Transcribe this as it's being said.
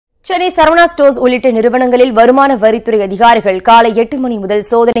Chennai Saravana stores உள்ளிட்ட நிறுவனங்களில் வருமான வரித்துறை அதிகாரிகள் காலை 8 மணி முதல்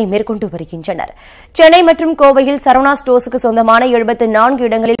சோதனை மேற்கொண்டு வருகின்றனர். சென்னை மற்றும் கோவையில் சரவணா ஸ்டோர்ஸுக்கு சொந்தமான 74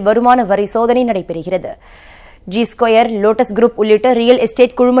 இடங்களில் வருமான வரி சோதனை நடைபெறுகிறது. ஜி ஸ்கொயர், லோட்டஸ் குரூப் உள்ளிட்ட ரியல்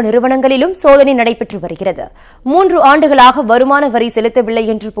எஸ்டேட் குழும நிறுவனங்களிலும் சோதனை நடைபெற்று வருகிறது. 3 ஆண்டுகளாக வருமான வரி செலுத்தவில்லை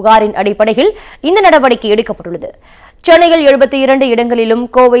என்ற புகாரின் அடிப்படையில் இந்த நடவடிக்கை எடுக்கப்பட்டுள்ளது. சென்னையில் 72 இடங்களிலும்,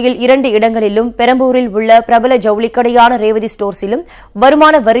 கோவையில் 2 இடங்களிலும், பெரம்பூரில் உள்ள பிரபல ஜவுளிக்கடையான ரேவதி ஸ்டோர்ஸிலும்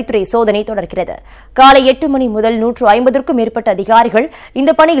வருமான வரித்துறை சோதனை தொடர்கிறது. காலை 8 மணி முதல் 150க்கும் மேற்பட்ட அதிகாரிகள்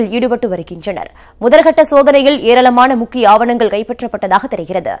இந்த பணியில் ஈடுபட்டு வருகின்றனர். முதற்கட்ட சோதனையில் ஏராளமான முக்கிய ஆவணங்கள் கைப்பற்றப்பட்டதாக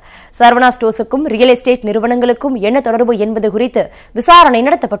தெரிகிறது. சரவணா ஸ்டோர்ஸுக்கும் ரியல் எஸ்டேட் நிறுவனங்களுக்கும் என்ன தொடர்பு என்பது குறித்து விசாரணை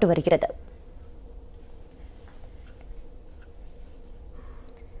நடத்தப்பட்டு வருகிறது.